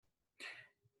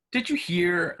Did you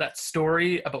hear that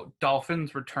story about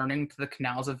dolphins returning to the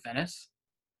canals of Venice?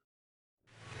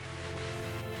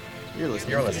 You're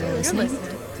listening. You're listening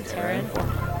to Terra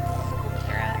Informa.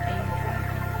 Terra Informa.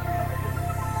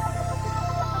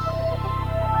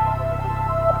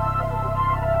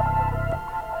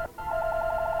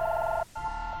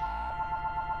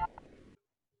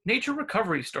 Nature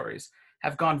recovery stories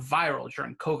have gone viral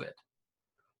during COVID.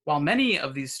 While many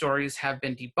of these stories have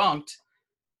been debunked,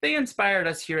 they inspired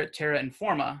us here at Terra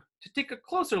Informa to take a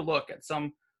closer look at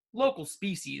some local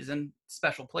species and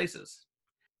special places.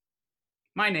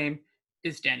 My name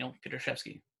is Daniel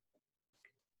Petershevsky.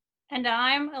 And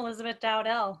I'm Elizabeth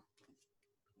Dowdell.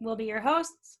 We'll be your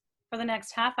hosts for the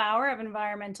next half hour of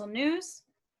environmental news,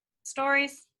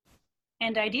 stories,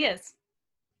 and ideas.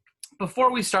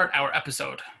 Before we start our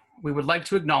episode, we would like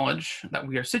to acknowledge that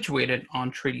we are situated on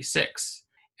Treaty 6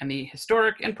 and the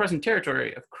historic and present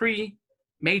territory of Cree,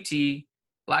 Métis,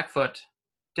 Blackfoot,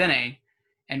 Dene,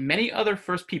 and many other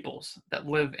First Peoples that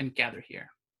live and gather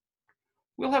here.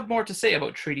 We'll have more to say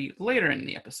about Treaty later in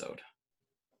the episode.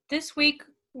 This week,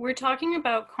 we're talking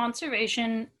about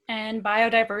conservation and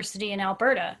biodiversity in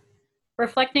Alberta,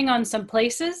 reflecting on some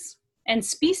places and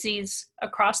species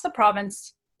across the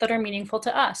province that are meaningful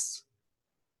to us.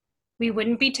 We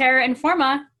wouldn't be Terra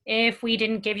Informa if we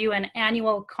didn't give you an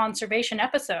annual conservation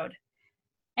episode,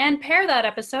 and pair that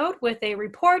episode with a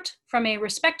report from a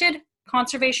respected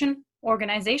conservation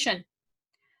organization.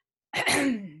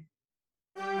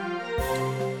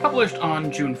 Published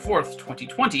on June 4th,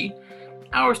 2020,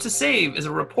 Hours to Save is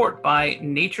a report by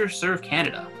Nature Serve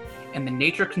Canada and the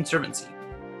Nature Conservancy.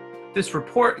 This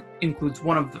report includes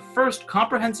one of the first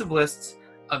comprehensive lists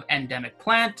of endemic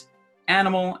plant,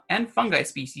 animal, and fungi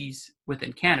species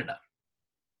within Canada.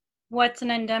 What's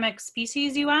an endemic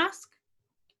species, you ask?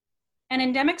 An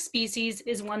endemic species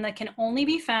is one that can only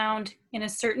be found in a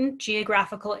certain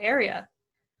geographical area,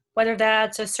 whether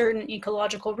that's a certain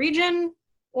ecological region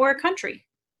or a country.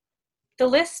 The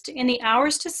list in the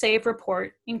Hours to Save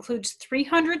report includes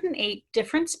 308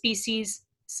 different species,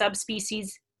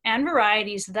 subspecies, and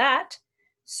varieties that,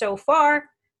 so far,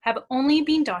 have only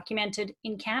been documented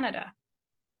in Canada.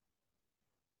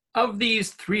 Of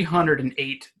these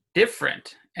 308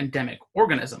 different endemic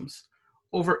organisms,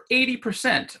 over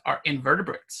 80% are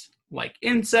invertebrates, like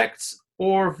insects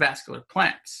or vascular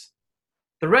plants.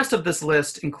 The rest of this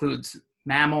list includes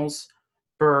mammals,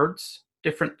 birds,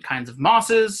 different kinds of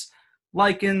mosses,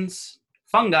 lichens,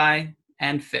 fungi,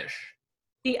 and fish.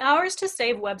 The Hours to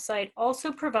Save website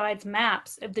also provides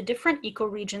maps of the different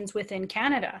ecoregions within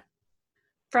Canada.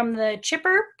 From the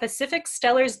chipper Pacific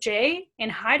Steller's jay in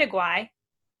Haida Gwaii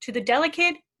to the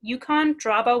delicate Yukon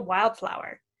Draba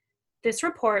wildflower, this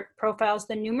report profiles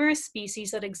the numerous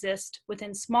species that exist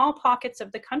within small pockets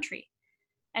of the country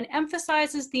and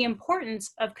emphasizes the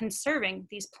importance of conserving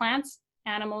these plants,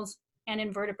 animals, and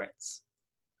invertebrates.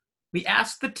 We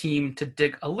asked the team to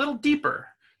dig a little deeper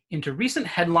into recent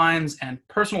headlines and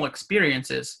personal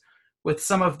experiences with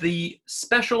some of the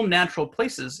special natural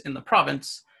places in the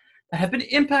province that have been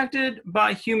impacted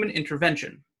by human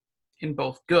intervention in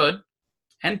both good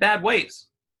and bad ways.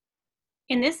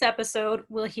 In this episode,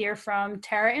 we'll hear from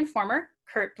Terra Informer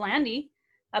Kurt Blandy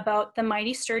about the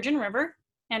mighty Sturgeon River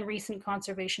and recent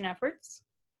conservation efforts.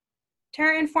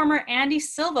 Terra Informer Andy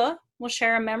Silva will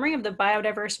share a memory of the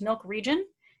biodiverse Milk region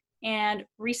and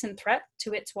recent threat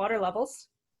to its water levels.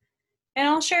 And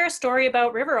I'll share a story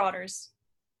about river otters,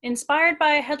 inspired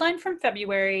by a headline from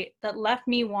February that left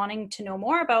me wanting to know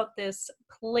more about this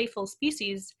playful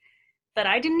species that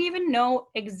I didn't even know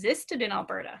existed in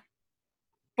Alberta.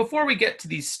 Before we get to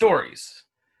these stories,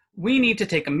 we need to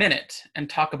take a minute and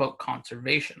talk about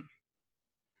conservation.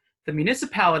 The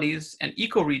municipalities and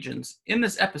ecoregions in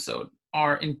this episode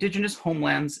are Indigenous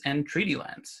homelands and treaty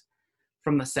lands,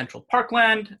 from the central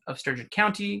parkland of Sturgeon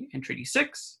County in Treaty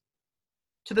 6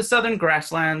 to the southern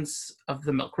grasslands of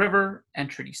the Milk River and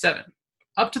Treaty 7,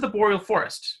 up to the boreal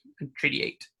forest in Treaty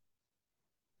 8.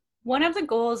 One of the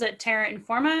goals at Terra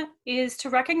Informa is to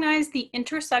recognize the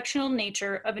intersectional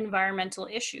nature of environmental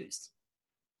issues.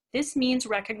 This means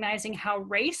recognizing how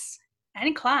race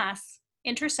and class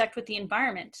intersect with the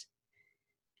environment.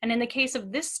 And in the case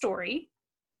of this story,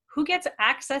 who gets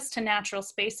access to natural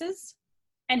spaces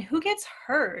and who gets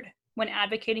heard when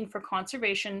advocating for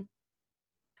conservation.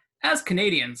 As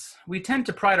Canadians, we tend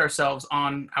to pride ourselves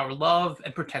on our love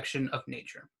and protection of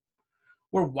nature.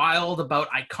 We're wild about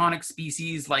iconic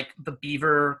species like the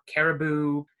beaver,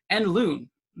 caribou, and loon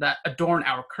that adorn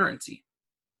our currency.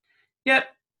 Yet,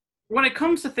 when it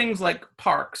comes to things like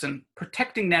parks and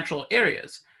protecting natural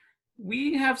areas,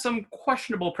 we have some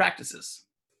questionable practices.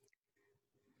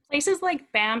 Places like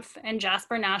Banff and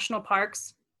Jasper National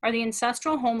Parks are the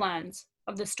ancestral homelands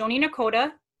of the Stoney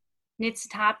Nakoda,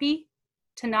 Niitsitapi,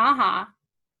 Ktunaxa,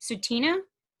 Tsuut'ina,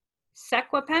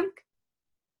 Secwepemc,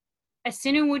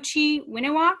 Assiniuochie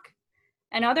Winewak,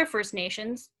 and other First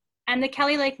Nations, and the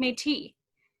Kelly Lake Métis.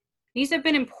 These have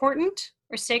been important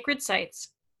or sacred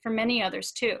sites for many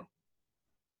others too.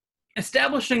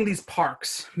 Establishing these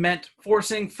parks meant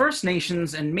forcing First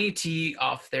Nations and Métis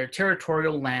off their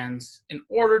territorial lands in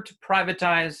order to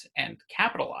privatize and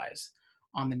capitalize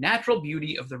on the natural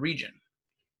beauty of the region,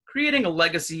 creating a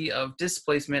legacy of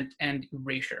displacement and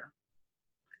erasure.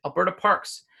 Alberta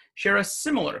parks share a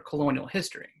similar colonial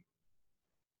history.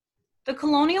 The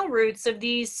colonial roots of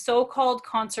these so-called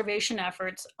conservation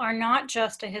efforts are not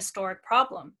just a historic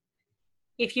problem.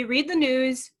 If you read the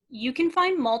news, you can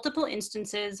find multiple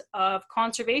instances of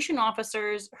conservation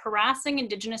officers harassing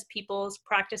Indigenous peoples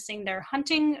practicing their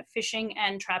hunting, fishing,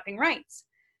 and trapping rights,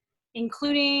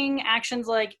 including actions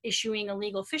like issuing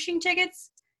illegal fishing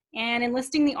tickets and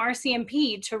enlisting the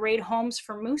RCMP to raid homes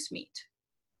for moose meat.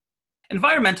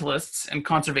 Environmentalists and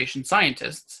conservation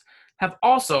scientists have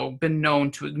also been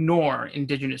known to ignore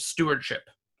Indigenous stewardship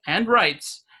and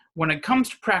rights when it comes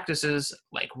to practices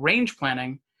like range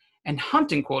planning and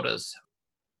hunting quotas.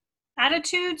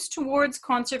 Attitudes towards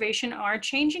conservation are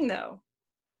changing, though.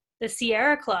 The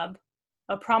Sierra Club,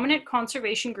 a prominent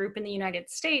conservation group in the United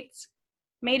States,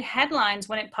 made headlines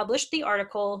when it published the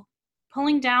article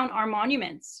Pulling Down Our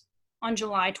Monuments on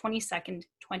July 22,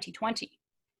 2020.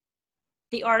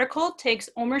 The article takes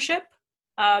ownership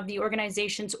of the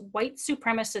organization's white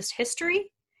supremacist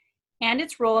history and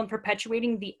its role in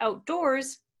perpetuating the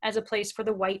outdoors as a place for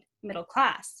the white middle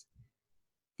class.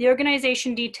 The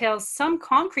organization details some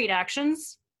concrete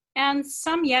actions and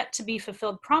some yet to be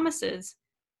fulfilled promises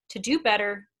to do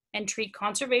better and treat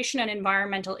conservation and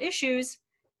environmental issues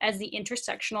as the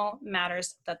intersectional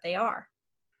matters that they are.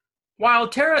 While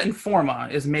Terra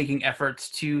Informa is making efforts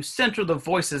to center the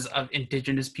voices of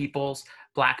Indigenous peoples,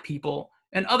 Black people,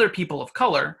 and other people of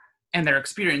color and their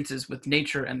experiences with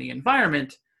nature and the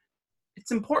environment,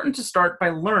 it's important to start by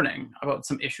learning about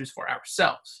some issues for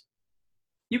ourselves.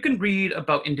 You can read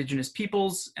about Indigenous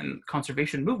peoples and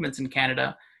conservation movements in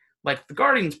Canada, like the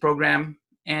Guardians program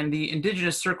and the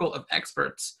Indigenous Circle of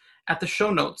Experts at the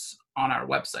show notes on our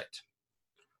website.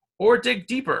 Or dig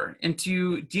deeper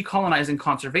into decolonizing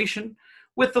conservation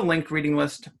with the linked reading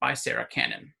list by Sarah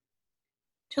Cannon.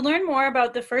 To learn more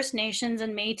about the First Nations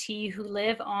and Métis who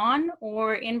live on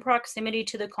or in proximity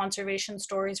to the conservation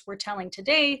stories we're telling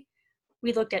today,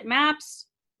 we looked at maps,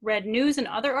 read news and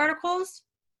other articles,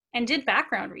 and did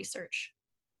background research.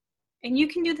 And you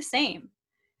can do the same.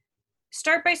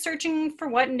 Start by searching for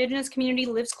what Indigenous community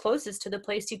lives closest to the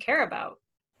place you care about.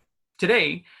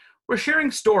 Today, we're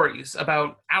sharing stories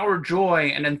about our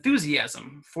joy and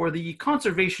enthusiasm for the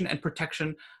conservation and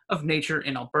protection of nature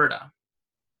in Alberta.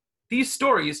 These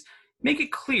stories make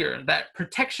it clear that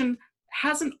protection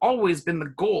hasn't always been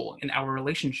the goal in our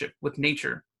relationship with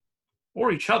nature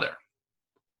or each other.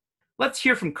 Let's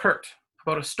hear from Kurt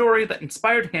about a story that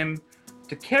inspired him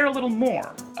to care a little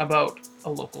more about a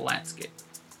local landscape.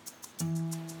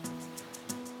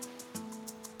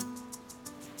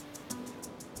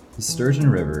 The Sturgeon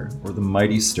River, or the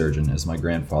Mighty Sturgeon as my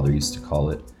grandfather used to call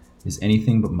it, is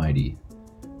anything but mighty.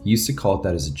 He used to call it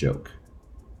that as a joke.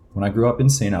 When I grew up in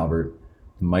St. Albert,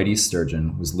 the Mighty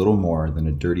Sturgeon was little more than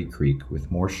a dirty creek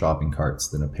with more shopping carts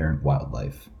than apparent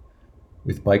wildlife.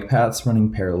 With bike paths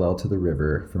running parallel to the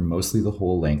river for mostly the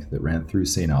whole length that ran through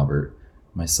St. Albert,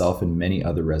 myself and many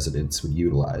other residents would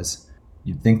utilize,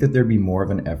 you'd think that there'd be more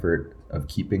of an effort of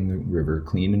keeping the river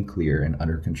clean and clear and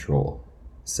under control.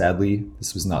 Sadly,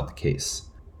 this was not the case.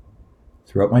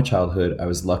 Throughout my childhood, I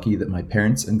was lucky that my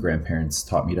parents and grandparents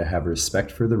taught me to have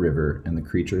respect for the river and the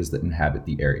creatures that inhabit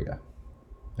the area.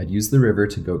 I'd use the river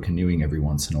to go canoeing every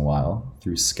once in a while,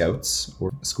 through scouts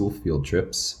or school field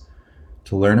trips,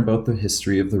 to learn about the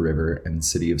history of the river and the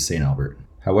city of St. Albert.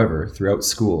 However, throughout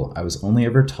school, I was only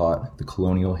ever taught the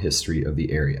colonial history of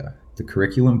the area. The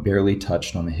curriculum barely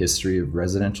touched on the history of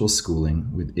residential schooling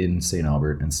within St.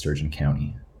 Albert and Sturgeon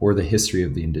County, or the history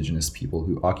of the Indigenous people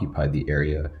who occupied the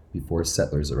area before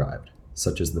settlers arrived,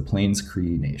 such as the Plains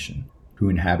Cree Nation, who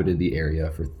inhabited the area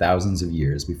for thousands of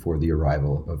years before the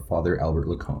arrival of Father Albert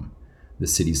Lacombe, the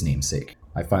city's namesake.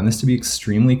 I find this to be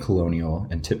extremely colonial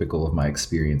and typical of my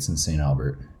experience in St.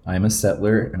 Albert. I am a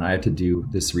settler and I had to do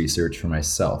this research for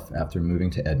myself after moving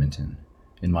to Edmonton.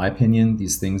 In my opinion,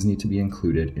 these things need to be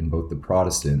included in both the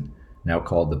Protestant, now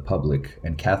called the public,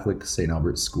 and Catholic St.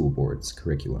 Albert School Board's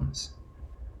curriculums.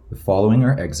 The following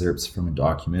are excerpts from a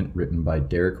document written by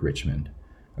Derek Richmond,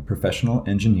 a professional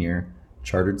engineer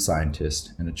chartered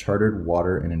scientist, and a chartered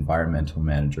water and environmental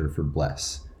manager for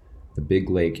BLESS, the Big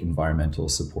Lake Environmental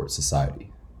Support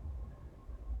Society.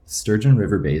 The Sturgeon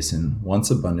River Basin,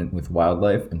 once abundant with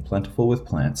wildlife and plentiful with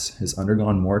plants, has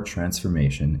undergone more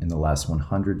transformation in the last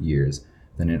 100 years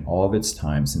than in all of its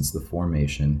time since the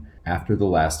formation after the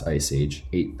last ice age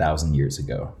 8,000 years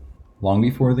ago. Long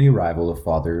before the arrival of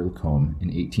Father Lacombe in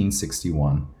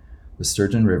 1861, the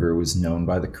Sturgeon River was known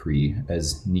by the Cree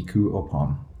as Niku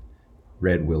Opom,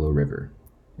 Red Willow River.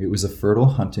 It was a fertile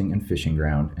hunting and fishing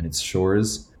ground, and its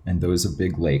shores and those of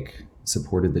Big Lake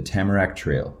supported the Tamarack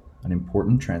Trail, an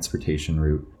important transportation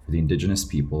route for the indigenous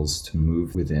peoples to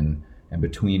move within and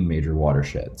between major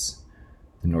watersheds,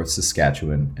 the North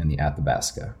Saskatchewan and the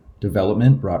Athabasca.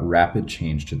 Development brought rapid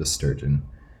change to the Sturgeon.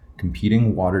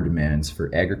 Competing water demands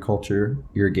for agriculture,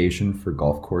 irrigation for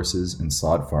golf courses and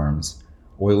sod farms,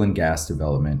 oil and gas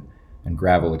development, and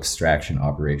gravel extraction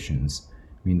operations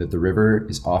mean that the river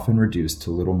is often reduced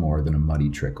to little more than a muddy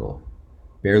trickle,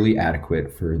 barely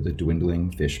adequate for the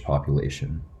dwindling fish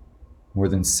population. More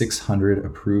than 600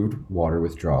 approved water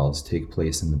withdrawals take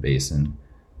place in the basin.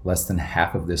 Less than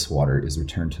half of this water is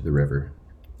returned to the river.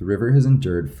 The river has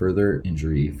endured further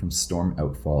injury from storm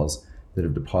outfalls that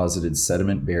have deposited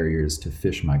sediment barriers to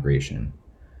fish migration.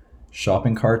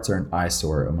 Shopping carts are an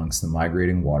eyesore amongst the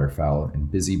migrating waterfowl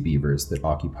and busy beavers that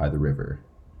occupy the river.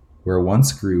 Where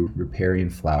once grew riparian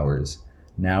flowers,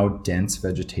 now dense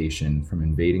vegetation from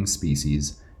invading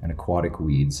species and aquatic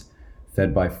weeds,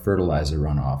 fed by fertilizer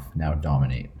runoff, now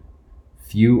dominate.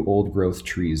 Few old-growth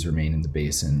trees remain in the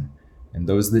basin, and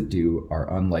those that do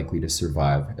are unlikely to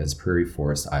survive as prairie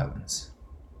forest islands.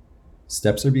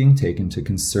 Steps are being taken to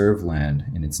conserve land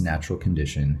in its natural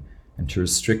condition and to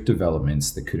restrict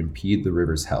developments that could impede the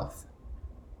river's health.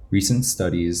 Recent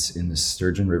studies in the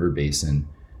Sturgeon River Basin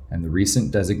and the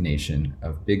recent designation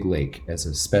of Big Lake as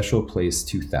a Special Place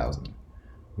 2000,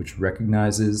 which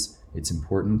recognizes its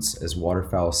importance as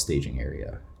waterfowl staging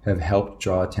area, have helped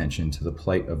draw attention to the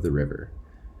plight of the river.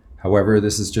 However,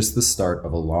 this is just the start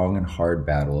of a long and hard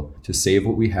battle to save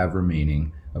what we have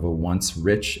remaining of a once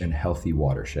rich and healthy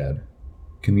watershed.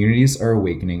 Communities are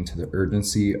awakening to the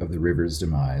urgency of the river's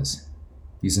demise.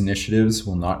 These initiatives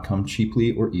will not come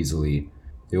cheaply or easily.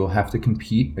 They will have to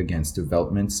compete against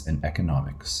developments and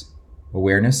economics.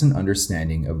 Awareness and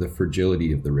understanding of the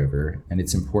fragility of the river and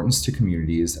its importance to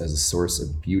communities as a source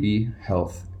of beauty,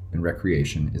 health, and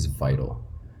recreation is vital.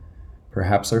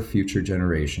 Perhaps our future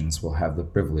generations will have the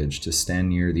privilege to stand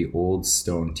near the old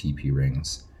stone teepee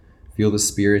rings, feel the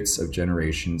spirits of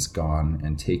generations gone,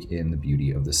 and take in the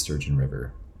beauty of the Sturgeon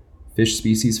River. Fish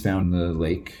species found in the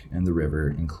lake and the river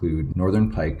include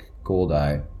northern pike,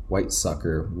 goldeye, white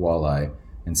sucker, walleye,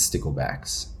 and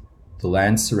sticklebacks. The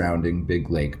lands surrounding Big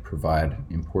Lake provide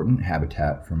important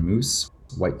habitat for moose,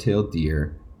 white-tailed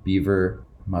deer, beaver,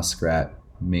 muskrat,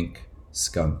 mink,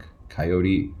 skunk,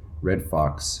 coyote, red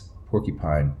fox,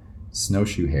 porcupine,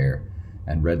 snowshoe hare,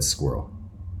 and red squirrel.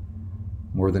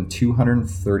 More than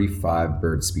 235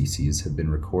 bird species have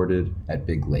been recorded at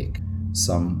Big Lake.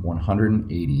 Some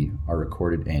 180 are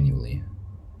recorded annually.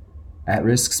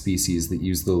 At-risk species that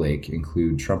use the lake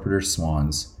include trumpeter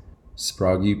swans,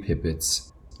 sprague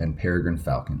pipits, and peregrine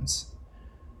falcons.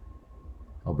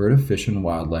 Alberta Fish and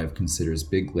Wildlife considers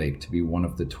Big Lake to be one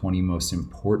of the 20 most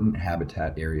important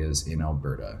habitat areas in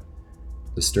Alberta.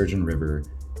 The Sturgeon River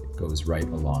goes right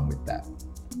along with that.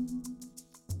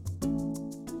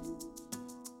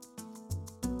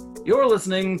 You're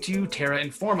listening to Terra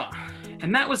Informa,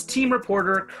 and that was team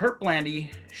reporter Kurt Blandy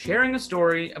sharing a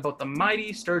story about the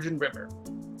mighty Sturgeon River.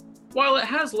 While it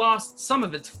has lost some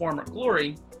of its former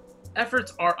glory,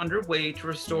 efforts are underway to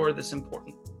restore this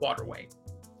important waterway.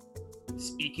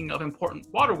 Speaking of important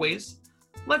waterways,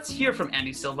 let's hear from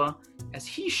Andy Silva as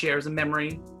he shares a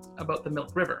memory about the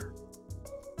Milk River.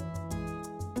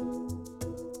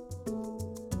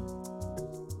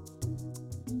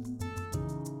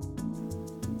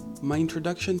 My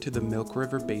introduction to the Milk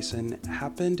River Basin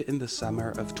happened in the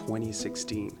summer of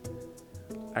 2016.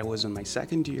 I was in my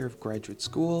second year of graduate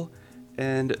school,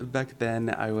 and back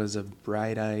then I was a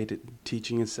bright-eyed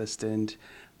teaching assistant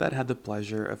that had the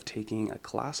pleasure of taking a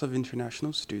class of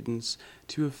international students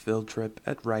to a field trip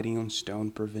at Writing on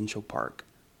Stone Provincial Park.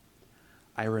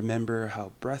 I remember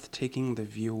how breathtaking the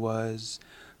view was,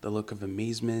 the look of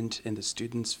amazement in the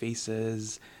students'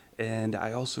 faces, and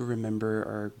I also remember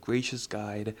our gracious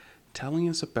guide telling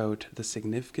us about the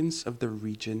significance of the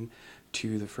region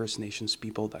to the First Nations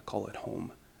people that call it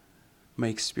home. My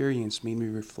experience made me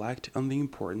reflect on the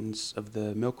importance of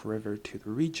the Milk River to the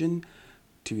region,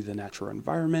 to the natural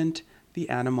environment, the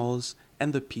animals,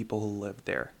 and the people who live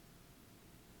there.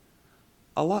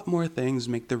 A lot more things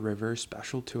make the river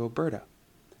special to Alberta.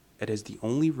 It is the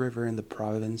only river in the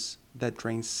province that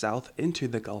drains south into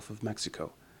the Gulf of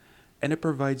Mexico, and it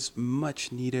provides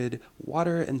much needed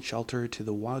water and shelter to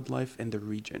the wildlife in the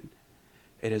region.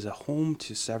 It is a home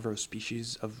to several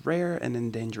species of rare and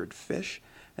endangered fish,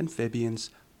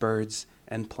 amphibians, birds,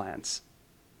 and plants.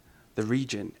 The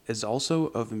region is also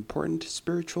of important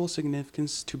spiritual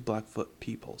significance to Blackfoot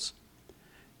peoples.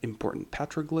 Important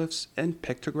petroglyphs and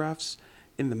pictographs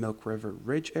in the Milk River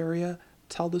Ridge area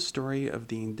tell the story of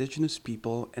the Indigenous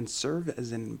people and serve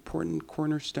as an important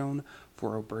cornerstone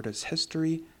for Alberta's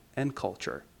history and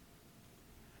culture.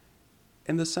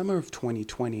 In the summer of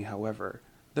 2020, however,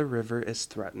 the river is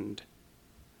threatened.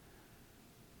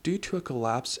 Due to a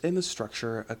collapse in the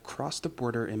structure across the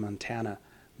border in Montana,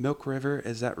 Milk River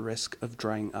is at risk of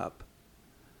drying up.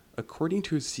 According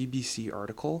to a CBC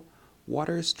article,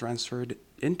 water is transferred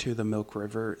into the Milk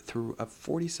River through a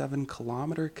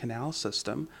 47-kilometer canal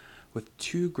system with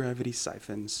 2 gravity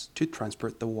siphons to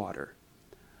transport the water.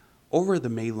 Over the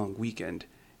May long weekend,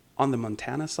 on the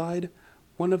Montana side,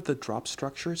 one of the drop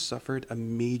structures suffered a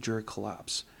major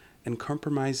collapse and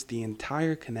compromised the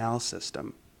entire canal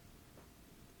system.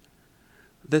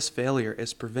 This failure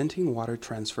is preventing water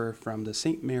transfer from the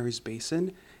St. Mary's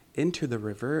Basin into the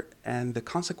river, and the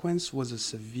consequence was a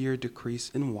severe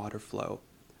decrease in water flow.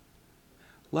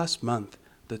 Last month,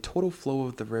 the total flow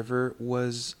of the river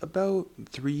was about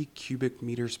 3 cubic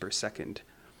meters per second.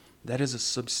 That is a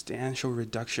substantial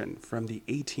reduction from the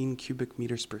 18 cubic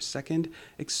meters per second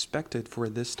expected for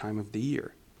this time of the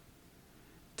year.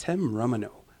 Tim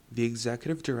Romano, the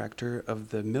executive director of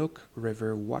the Milk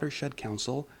River Watershed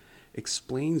Council,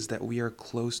 explains that we are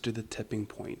close to the tipping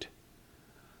point.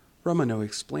 Romano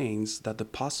explains that the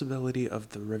possibility of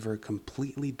the river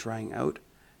completely drying out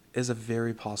is a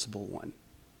very possible one.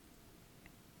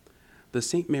 The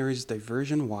St. Mary's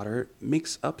diversion water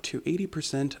makes up to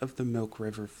 80% of the Milk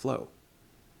River flow,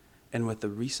 and with the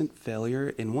recent failure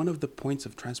in one of the points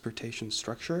of transportation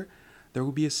structure, there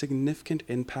will be a significant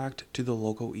impact to the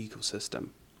local ecosystem.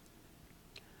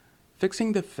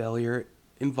 Fixing the failure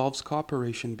involves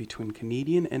cooperation between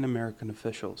Canadian and American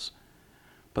officials,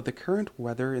 but the current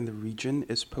weather in the region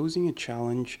is posing a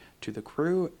challenge to the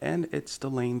crew and it's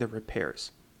delaying the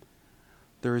repairs.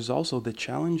 There is also the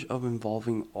challenge of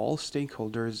involving all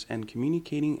stakeholders and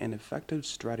communicating an effective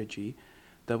strategy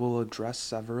that will address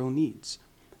several needs.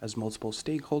 As multiple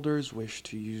stakeholders wish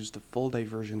to use the full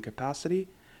diversion capacity,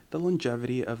 the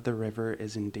longevity of the river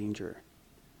is in danger.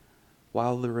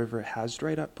 While the river has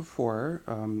dried up before,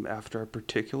 after a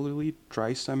particularly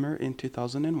dry summer in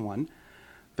 2001,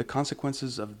 the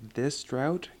consequences of this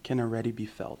drought can already be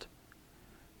felt.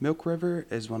 Milk River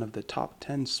is one of the top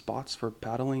 10 spots for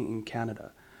paddling in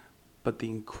Canada, but the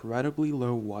incredibly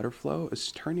low water flow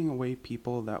is turning away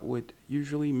people that would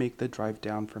usually make the drive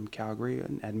down from Calgary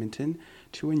and Edmonton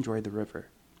to enjoy the river.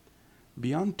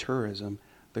 Beyond tourism,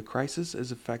 the crisis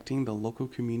is affecting the local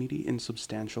community in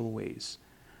substantial ways.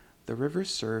 The river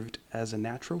served as a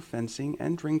natural fencing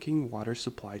and drinking water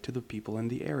supply to the people in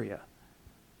the area.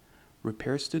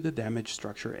 Repairs to the damaged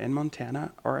structure in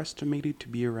Montana are estimated to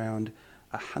be around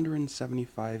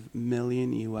 $175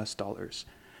 million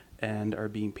and are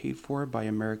being paid for by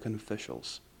American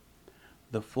officials.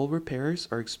 The full repairs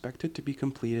are expected to be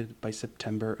completed by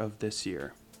September of this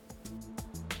year.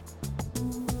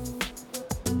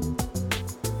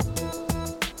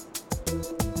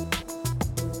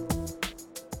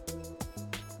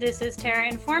 This is Terra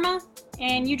Informa,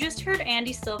 and you just heard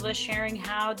Andy Silva sharing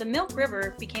how the Milk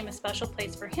River became a special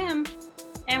place for him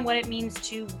and what it means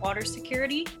to water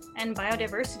security and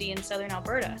biodiversity in southern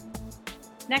Alberta.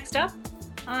 Next up,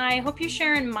 I hope you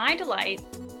share in my delight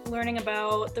learning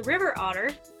about the river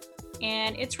otter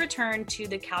and its return to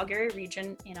the Calgary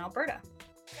region in Alberta.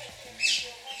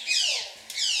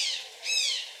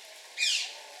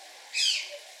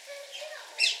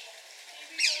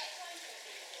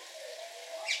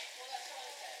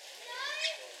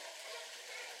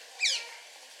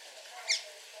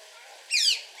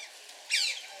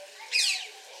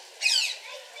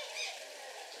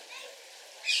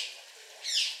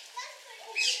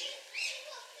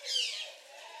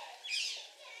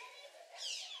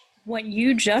 What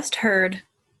you just heard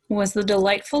was the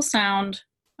delightful sound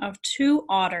of 2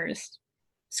 otters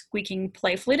squeaking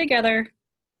playfully together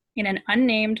in an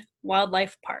unnamed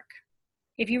wildlife park.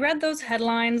 If you read those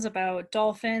headlines about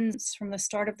dolphins from the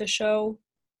start of the show,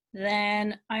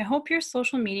 then I hope your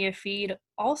social media feed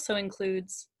also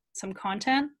includes some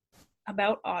content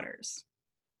about otters.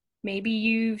 Maybe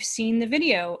you've seen the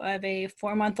video of a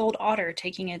 4-month-old otter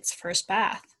taking its first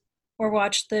bath, or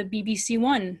watched the BBC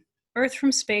One Earth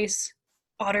from Space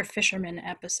Otter Fisherman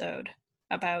episode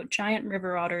about giant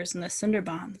river otters in the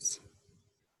Sundarbans.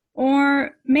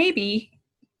 Or maybe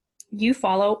you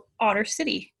follow Otter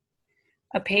City,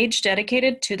 a page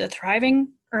dedicated to the thriving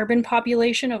urban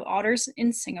population of otters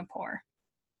in Singapore.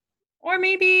 Or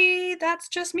maybe that's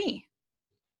just me.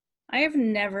 I have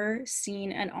never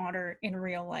seen an otter in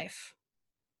real life.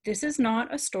 This is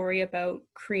not a story about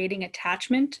creating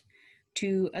attachment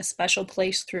to a special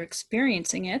place through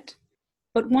experiencing it,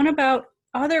 but one about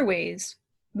other ways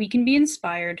we can be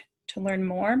inspired to learn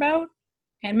more about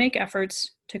and make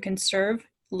efforts to conserve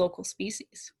local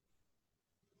species.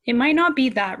 It might not be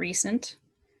that recent,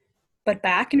 but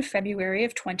back in February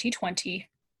of 2020,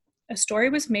 a story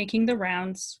was making the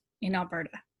rounds in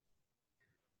Alberta.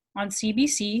 On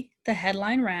CBC, the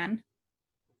headline ran,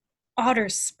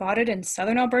 "Otters spotted in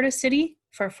southern Alberta City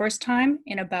for first time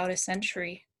in about a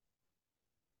century."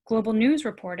 Global News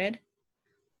reported,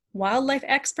 "Wildlife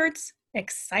experts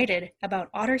excited about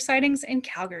otter sightings in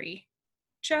Calgary.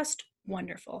 Just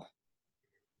wonderful."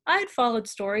 I'd followed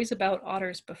stories about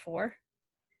otters before.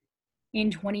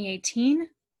 In 2018,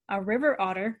 a river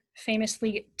otter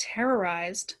famously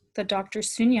terrorized the Dr.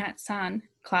 Sun Yat-sen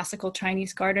Classical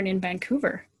Chinese Garden in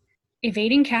Vancouver,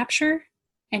 evading capture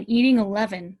and eating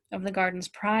 11 of the garden's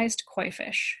prized koi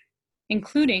fish,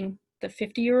 including the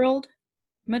 50-year-old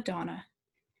Madonna.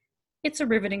 It's a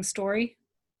riveting story,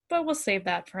 but we'll save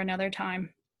that for another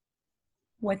time.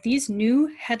 What these new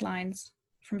headlines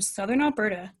from southern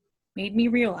Alberta made me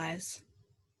realize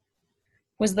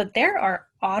was that there are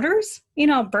otters in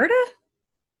Alberta?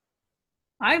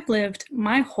 I've lived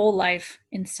my whole life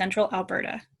in central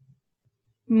Alberta,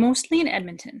 mostly in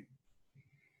Edmonton.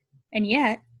 And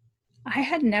yet, I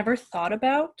had never thought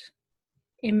about,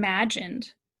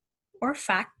 imagined, or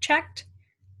fact-checked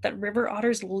that river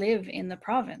otters live in the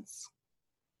province.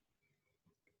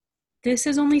 This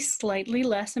is only slightly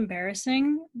less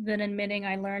embarrassing than admitting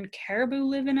I learned caribou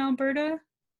live in Alberta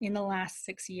in the last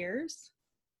 6 years.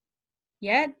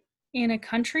 Yet, in a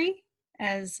country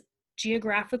as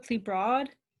geographically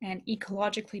broad and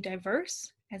ecologically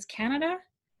diverse as Canada,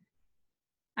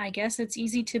 I guess it's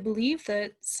easy to believe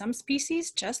that some species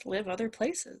just live other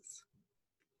places.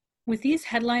 With these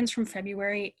headlines from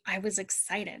February, I was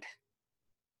excited.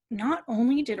 Not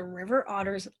only did river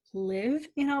otters live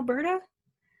in Alberta,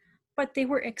 but they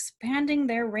were expanding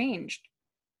their range.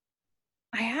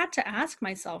 I had to ask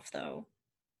myself, though,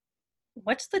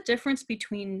 what's the difference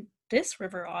between this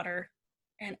river otter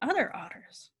and other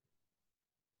otters?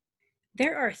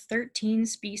 There are 13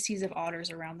 species of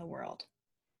otters around the world,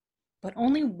 but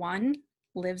only one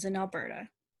lives in Alberta,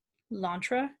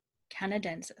 Lontra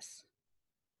canadensis.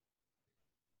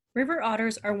 River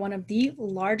otters are one of the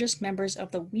largest members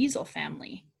of the weasel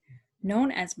family, known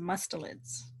as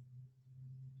mustelids.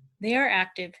 They are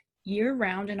active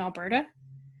year-round in Alberta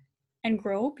and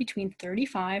grow between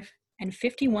 35 and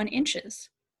 51 inches,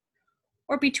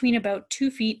 or between about 2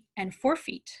 feet and 4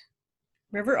 feet.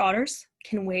 River otters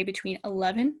can weigh between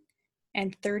 11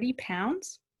 and 30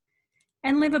 pounds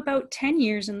and live about 10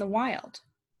 years in the wild.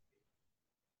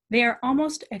 They are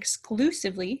almost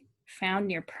exclusively found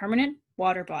near permanent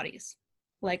water bodies,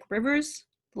 like rivers,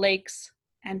 lakes,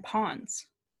 and ponds,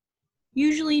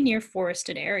 usually near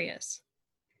forested areas.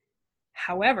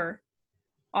 However,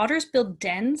 otters build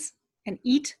dens and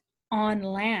eat on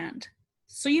land,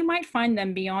 so you might find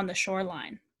them beyond the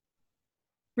shoreline.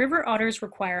 River otters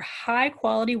require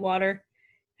high-quality water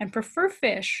and prefer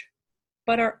fish,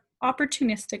 but are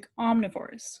opportunistic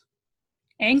omnivores.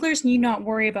 Anglers need not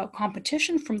worry about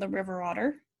competition from the river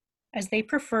otter, as they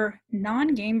prefer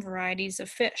non-game varieties of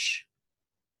fish.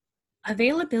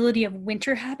 Availability of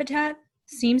winter habitat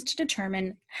seems to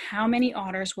determine how many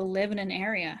otters will live in an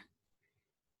area.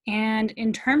 And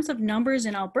in terms of numbers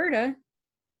in Alberta,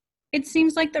 it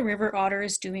seems like the river otter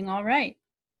is doing all right.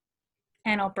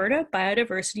 An Alberta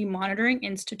Biodiversity Monitoring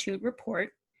Institute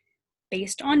report,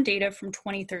 based on data from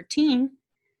 2013,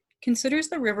 considers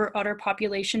the river otter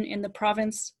population in the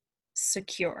province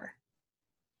secure.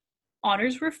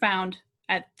 Otters were found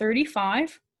at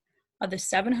 35 of the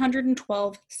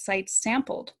 712 sites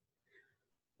sampled,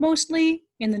 mostly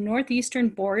in the northeastern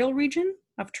boreal region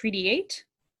of Treaty 8,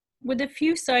 with a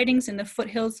few sightings in the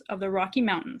foothills of the Rocky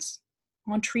Mountains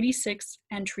on Treaty 6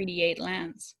 and Treaty 8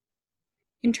 lands.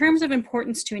 In terms of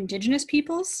importance to Indigenous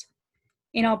peoples,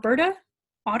 in Alberta,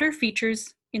 otter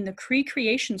features in the Cree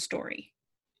creation story,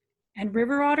 and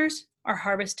river otters are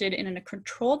harvested in a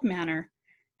controlled manner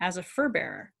as a fur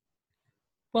bearer.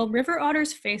 While river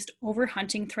otters faced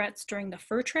overhunting threats during the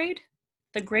fur trade,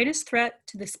 the greatest threat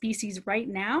to the species right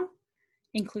now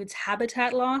includes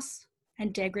habitat loss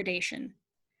and degradation,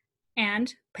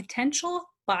 and potential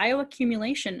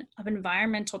bioaccumulation of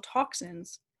environmental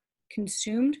toxins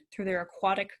consumed through their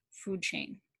aquatic food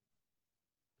chain.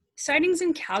 Sightings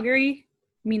in Calgary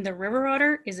mean the river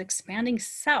otter is expanding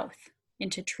south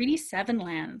into Treaty 7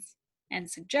 lands and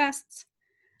suggests,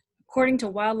 according to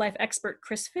wildlife expert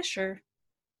Chris Fisher,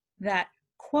 that,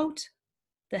 quote,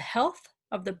 the health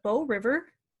of the Bow River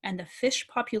and the fish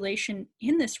population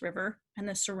in this river and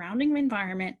the surrounding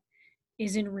environment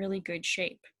is in really good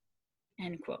shape,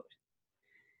 end quote.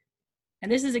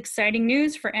 And this is exciting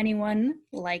news for anyone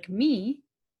like me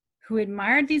who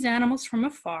admired these animals from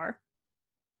afar,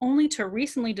 only to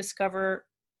recently discover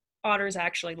otters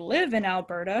actually live in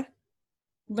Alberta,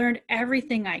 learned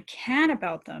everything I can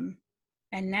about them,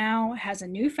 and now has a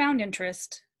newfound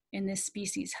interest in this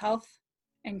species' health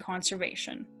and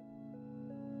conservation.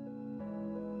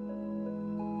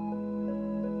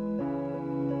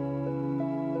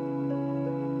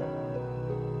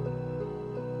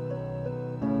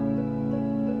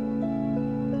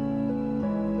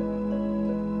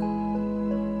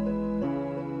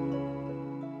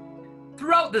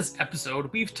 Throughout this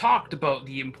episode, we've talked about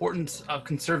the importance of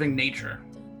conserving nature,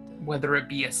 whether it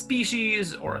be a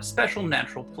species or a special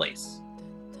natural place.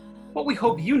 What we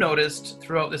hope you noticed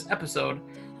throughout this episode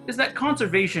is that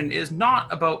conservation is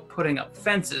not about putting up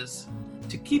fences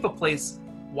to keep a place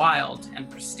wild and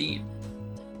pristine.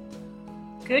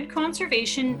 Good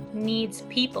conservation needs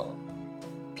people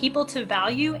to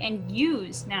value and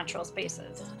use natural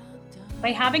spaces.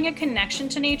 By having a connection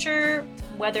to nature,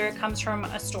 whether it comes from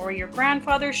a story your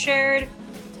grandfather shared,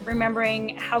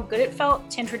 remembering how good it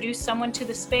felt to introduce someone to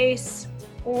the space,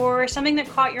 or something that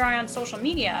caught your eye on social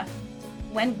media,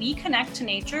 when we connect to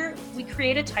nature, we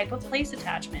create a type of place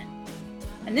attachment.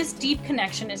 And this deep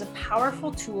connection is a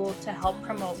powerful tool to help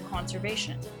promote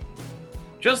conservation.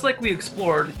 Just like we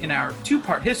explored in our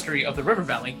two-part history of the River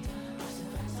Valley,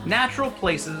 natural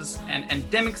places and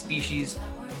endemic species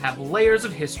have layers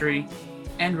of history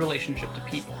and relationship to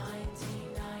people.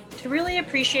 To really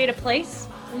appreciate a place,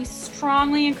 we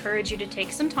strongly encourage you to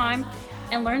take some time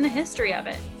and learn the history of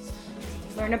it.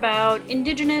 Learn about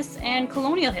Indigenous and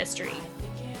colonial history.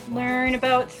 Learn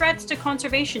about threats to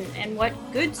conservation and what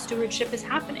good stewardship is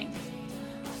happening.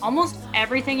 Almost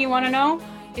everything you want to know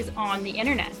is on the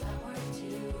internet.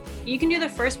 You can do the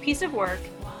first piece of work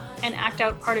and act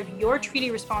out part of your treaty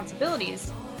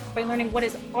responsibilities by learning what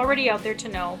is already out there to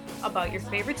know about your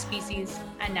favorite species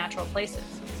and natural places.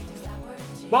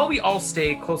 While we all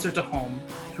stay closer to home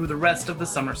through the rest of the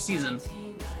summer season,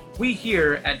 we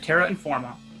here at Terra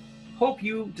Informa hope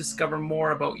you discover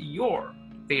more about your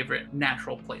favorite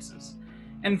natural places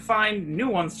and find new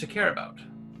ones to care about,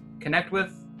 connect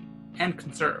with, and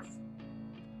conserve.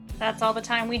 That's all the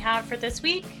time we have for this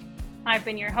week. I've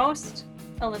been your host,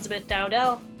 Elizabeth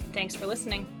Dowdell. Thanks for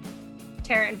listening.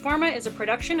 Terra Informa is a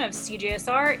production of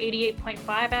CJSR 88.5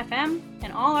 FM,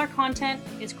 and all our content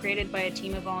is created by a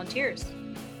team of volunteers.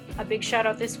 A big shout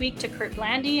out this week to Kurt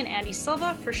Blandy and Andy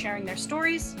Silva for sharing their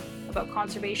stories about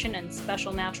conservation and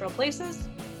special natural places.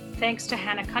 Thanks to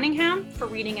Hannah Cunningham for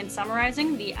reading and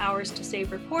summarizing the Hours to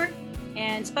Save report,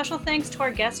 and special thanks to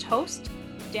our guest host,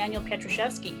 Daniel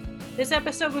Petruszewski. This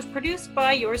episode was produced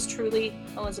by yours truly,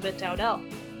 Elizabeth Dowdell.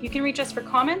 You can reach us for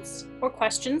comments or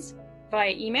questions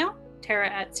via email,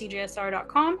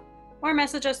 terra@cjsr.com, or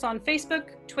message us on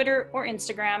Facebook, Twitter, or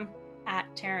Instagram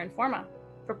 @Terra Informa.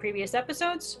 For previous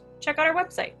episodes, check out our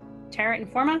website,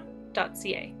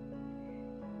 terrainforma.ca.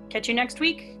 Catch you next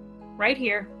week, right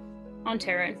here on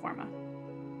Terra Informa.